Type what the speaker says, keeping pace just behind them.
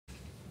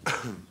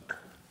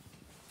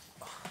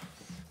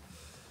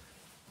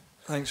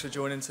Thanks for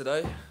joining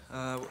today.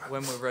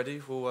 When we're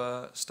ready,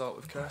 we'll start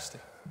with Kirsty.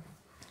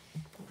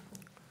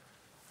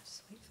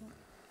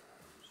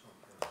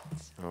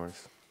 No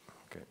worries.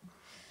 Okay.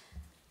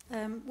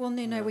 Well,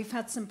 Nuno, we've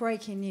had some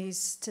breaking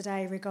news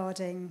today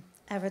regarding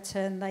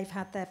Everton. They've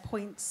had their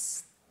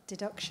points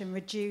deduction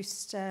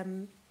reduced.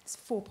 It's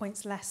 4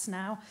 points less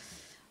now.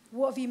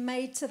 What have you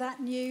made to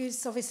that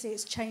news? Obviously,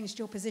 it's changed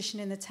your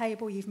position in the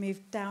table. You've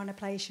moved down a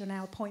place. You're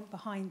now a point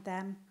behind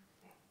them.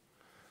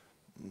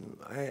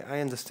 I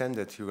understand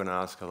that you're going to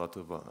ask a lot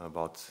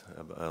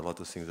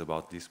of things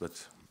about this,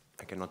 but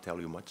I cannot tell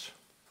you much.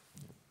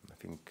 I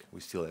think we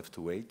still have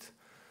to wait.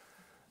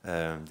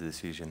 The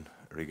decision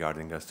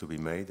regarding us to be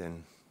made,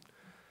 and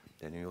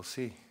then you'll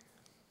see.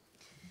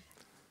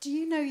 Do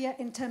you know yet,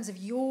 in terms of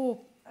your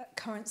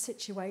current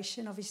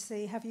situation,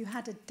 obviously, have you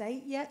had a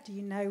date yet? Do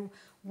you know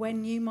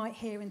when you might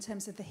hear in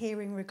terms of the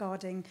hearing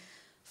regarding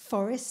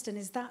Forest, and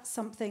is that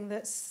something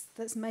that's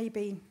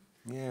maybe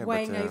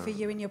weighing over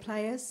you and your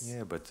players?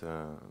 Yeah, but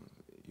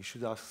you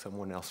should ask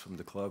someone else from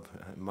the club.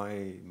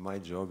 My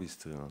job is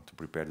to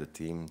prepare the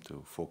team,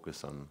 to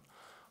focus on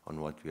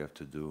what we have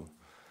to do.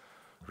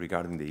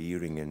 Regarding the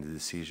hearing and the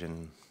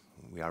decision,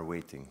 we are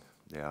waiting.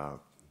 There are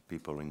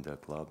people in the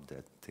club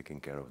that taking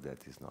care of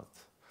that is not.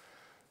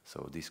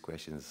 So these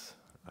questions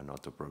are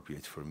not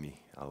appropriate for me.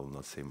 I will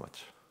not say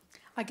much.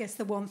 I guess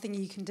the one thing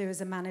you can do as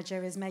a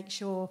manager is make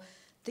sure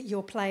that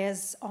your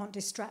players aren't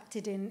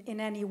distracted in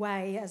any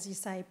way, as you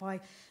say,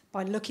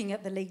 by looking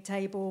at the league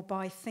table,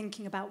 by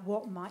thinking about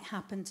what might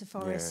happen to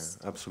Forest.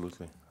 Yeah,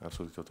 absolutely.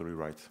 Absolutely, totally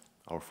right.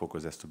 Our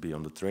focus has to be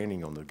on the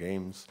training, on the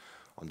games,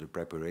 on the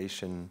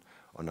preparation,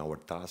 on our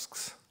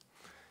tasks.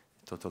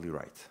 Totally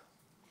right.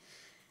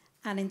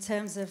 And in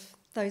terms of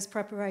those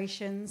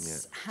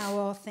preparations, how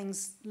are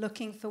things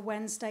looking for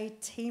Wednesday?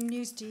 Team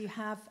news, do you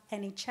have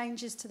any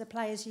changes to the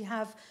players you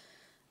have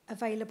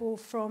available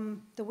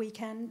from the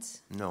weekend?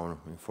 No,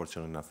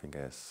 unfortunately nothing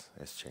has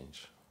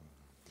changed.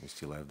 We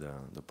still have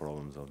the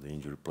problems of the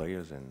injured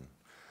players and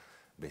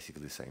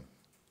basically the same.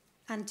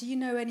 And do you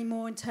know any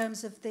more in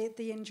terms of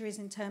the injuries,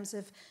 in terms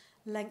of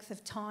length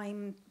of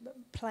time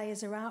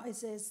players are out?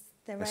 Is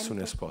there as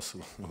soon as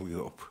possible, we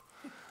hope.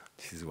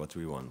 This is what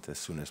we want, as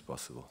soon as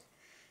possible.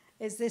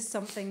 Is this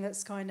something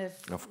that's kind of...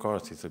 Of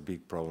course, it's a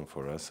big problem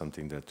for us,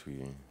 something that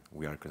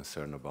we are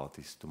concerned about.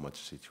 Is too much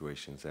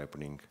situations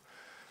happening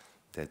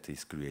that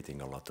is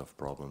creating a lot of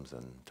problems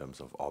in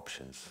terms of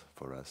options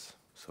for us.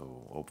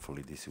 So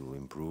hopefully this will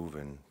improve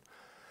and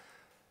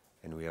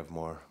we have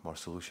more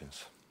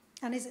solutions.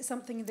 And is it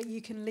something that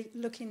you can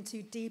look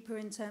into deeper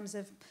in terms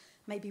of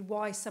maybe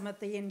why some of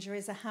the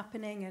injuries are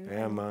happening?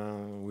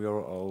 And we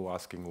are all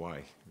asking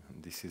why.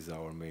 This is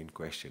our main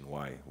question,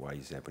 why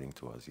is it happening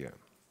to us,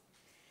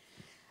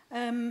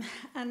 And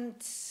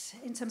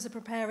in terms of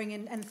preparing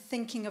and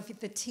thinking of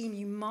the team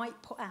you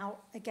might put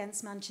out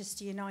against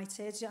Manchester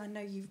United, I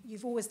know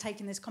you've always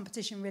taken this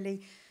competition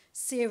really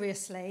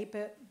seriously,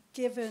 but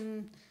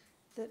given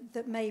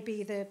that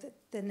maybe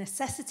the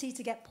necessity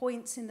to get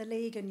points in the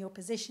league and your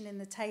position in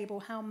the table,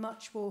 how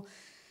much will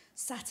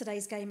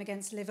Saturday's game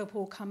against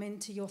Liverpool come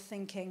into your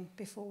thinking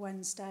before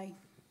Wednesday?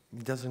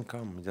 It doesn't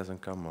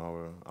come.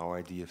 Our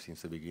idea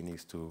since the beginning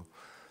is to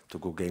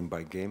go game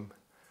by game,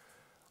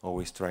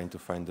 always trying to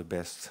find the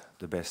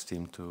best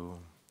team to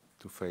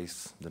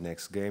face the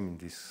next game. In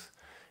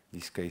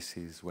this case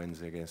is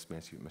Wednesday against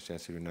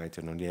Manchester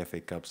United on the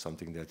FA Cup,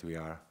 something that we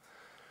are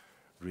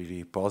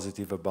really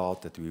positive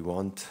about, that we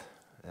want,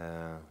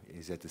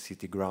 is at the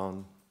City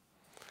ground.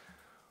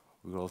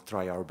 We will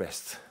try our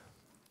best.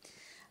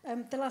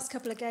 The last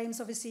couple of games,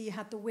 obviously you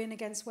had the win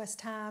against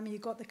West Ham, you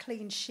got the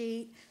clean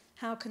sheet.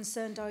 How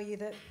concerned are you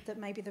that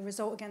maybe the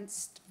result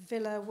against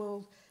Villa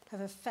will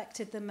have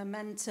affected the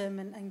momentum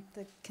and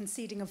the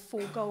conceding of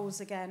 4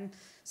 goals again,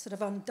 sort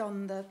of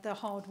undone the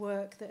hard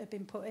work that had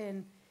been put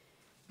in?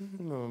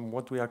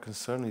 What we are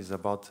concerned is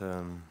about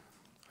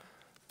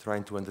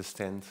trying to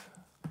understand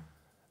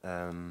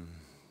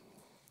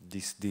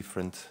this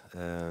different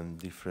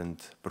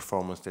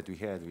performance that we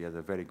had. We had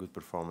a very good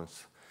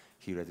performance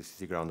here at the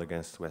City Ground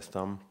against West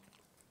Ham.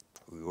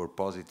 We were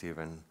positive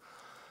and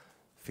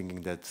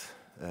thinking that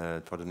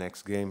for the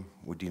next game,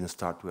 we didn't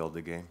start well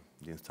the game.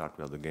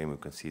 We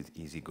conceded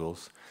easy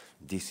goals.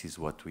 This is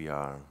what we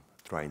are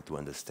trying to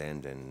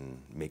understand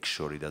and make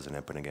sure it doesn't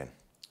happen again.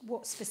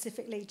 What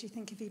specifically do you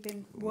think have you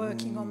been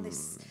working on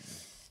this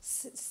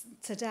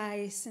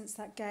today, since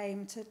that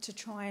game, to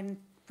try and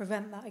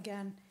prevent that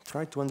again?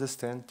 Try to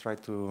understand, try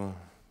to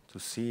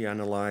see,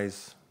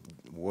 analyze,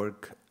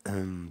 work,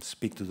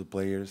 speak to the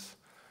players,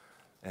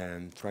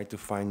 and try to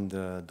find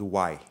the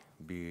why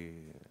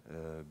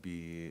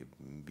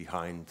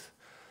behind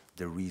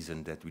the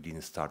reason that we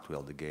didn't start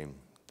well the game,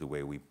 the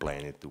way we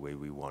planned it, the way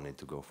we wanted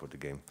to go for the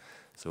game.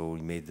 So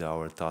we made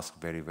our task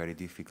very, very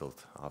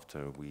difficult.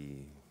 After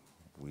we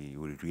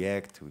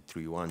react with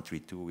 3-1,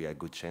 3-2, we had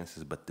good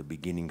chances, but the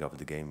beginning of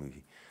the game,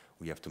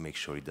 we have to make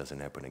sure it doesn't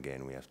happen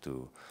again. We have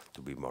to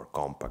be more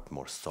compact,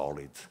 more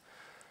solid,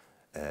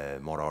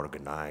 more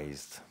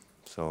organized.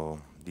 So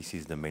this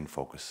is the main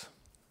focus.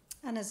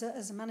 And as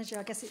a manager,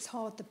 I guess it's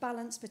hard, the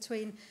balance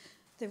between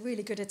the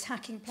really good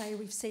attacking play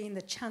we've seen,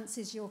 the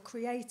chances you're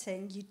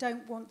creating. You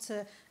don't want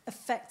to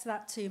affect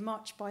that too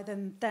much by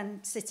them then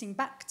sitting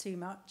back too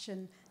much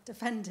and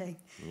defending.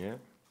 Yeah,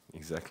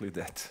 exactly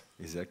that.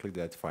 Exactly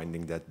that,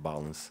 finding that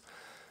balance.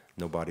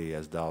 Nobody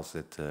has doubts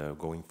that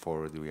going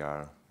forward we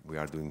are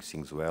doing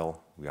things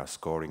well. We are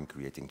scoring,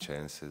 creating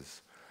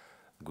chances,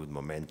 good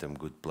momentum,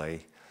 good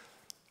play.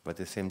 But at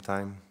the same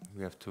time,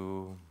 we have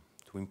to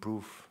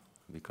improve,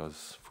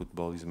 because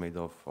football is made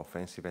of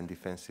offensive and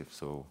defensive.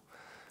 So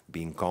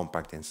being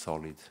compact and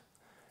solid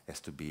has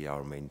to be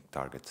our main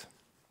target.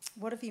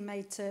 What have you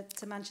made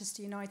to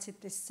Manchester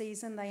United this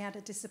season? They had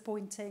a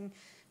disappointing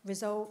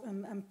result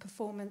and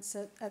performance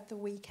at the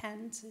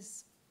weekend.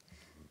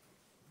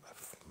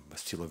 But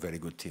still a very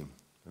good team,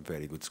 a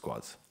very good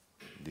squad.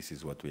 This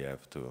is what we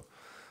have to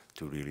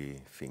really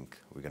think.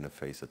 We're going to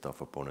face a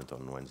tough opponent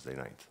on Wednesday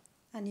night.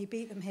 And you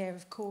beat them here,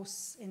 of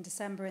course, in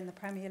December in the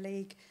Premier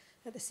League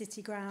at the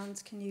City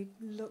Ground. Can you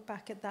look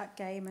back at that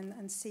game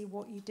and see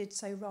what you did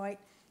so right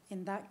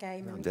in that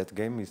game? Yeah, that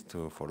game is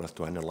for us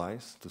to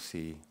analyze, to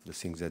see the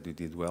things that we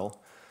did well.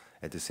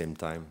 At the same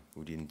time,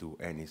 we didn't do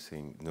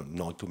anything,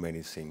 not too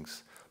many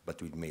things, but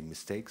we made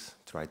mistakes,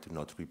 try to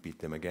not repeat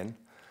them again.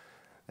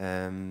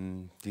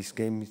 This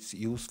game is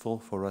useful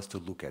for us to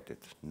look at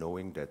it,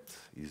 knowing that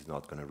it's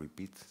not going to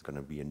repeat, it's going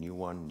to be a new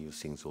one, new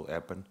things will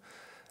happen.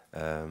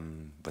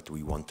 But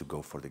we want to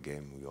go for the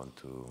game, we want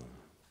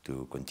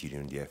to continue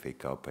in the FA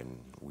Cup, and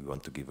we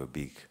want to give a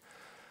big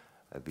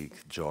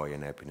joy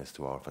and happiness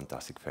to our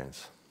fantastic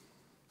fans.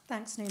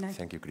 Thanks, Nuno.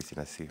 Thank you,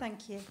 Christina. See you.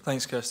 Thank you.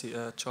 Thanks, Kirsty.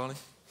 Charlie?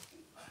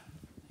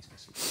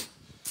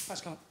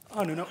 Thanks, Carl.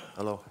 Hi, Nuno.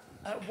 Hello.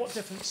 What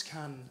difference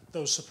can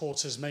those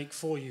supporters make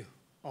for you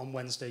on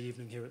Wednesday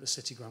evening here at the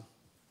City Ground?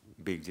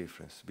 Big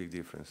difference, big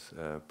difference.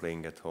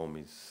 Playing at home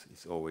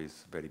is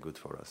always very good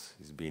for us.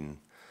 It's been,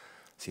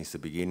 since the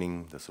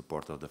beginning, the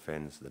support of the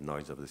fans, the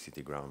noise of the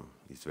City Ground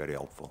is very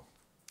helpful.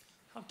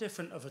 How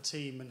different of a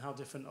team and how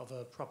different of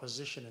a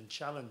proposition and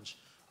challenge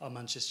are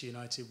Manchester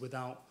United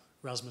without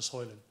Rasmus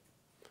Højlund?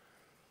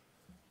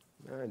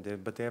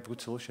 But they have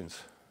good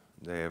solutions.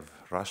 They have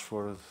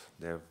Rashford,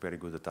 they have very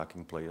good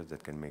attacking players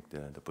that can make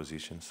the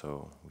position,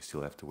 so we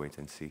still have to wait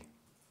and see.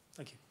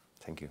 Thank you.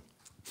 Thank you.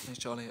 Thanks,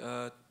 Charlie.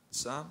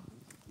 Sam?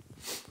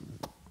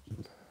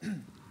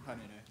 Hi,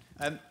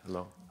 Nuno.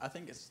 Hello. I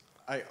think it's.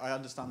 I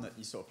understand that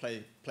you sort of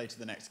play to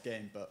the next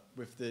game, but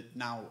with the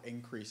now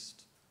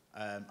increased,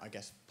 I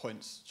guess,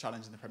 points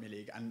challenge in the Premier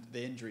League and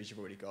the injuries you've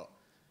already got,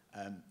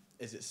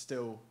 is it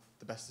still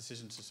the best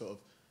decision to sort of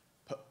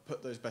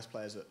put those best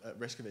players at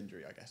risk of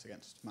injury, I guess,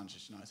 against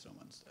Manchester United on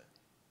Wednesday?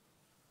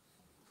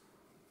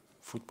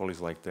 Football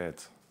is like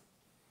that.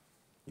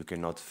 You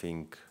cannot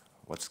think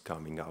what's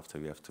coming after.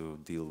 You have to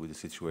deal with the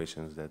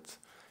situations that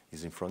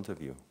is in front of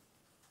you.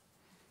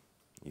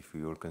 If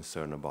you're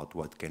concerned about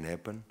what can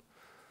happen,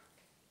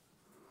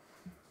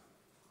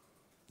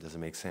 it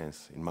doesn't make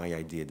sense. In my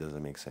idea, it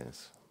doesn't make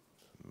sense.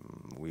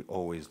 We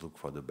always look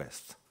for the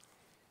best.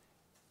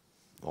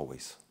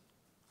 Always.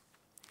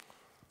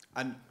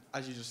 And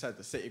as you just said,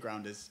 the City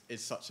Ground is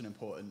such an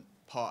important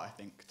part, I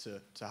think, to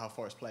how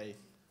Forest play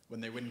when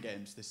they win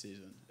games this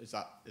season. Is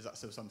that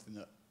still something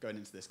that going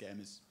into this game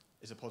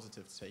is a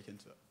positive to take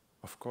into it?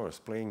 Of course,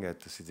 playing at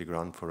the City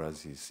Ground for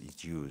us is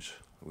huge.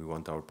 We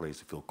want our players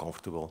to feel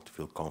comfortable, to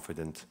feel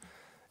confident,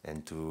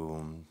 and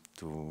to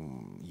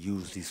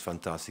use this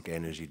fantastic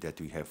energy that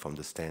we have from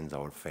the stands.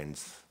 Our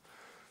fans,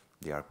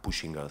 they are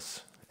pushing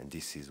us, and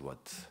this is what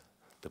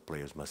the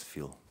players must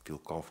feel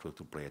comfortable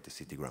to play at the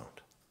City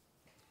Ground.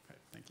 Okay,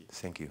 thank you.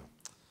 Thank you.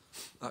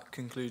 That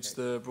concludes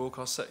the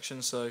broadcast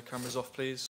section, so cameras off, please.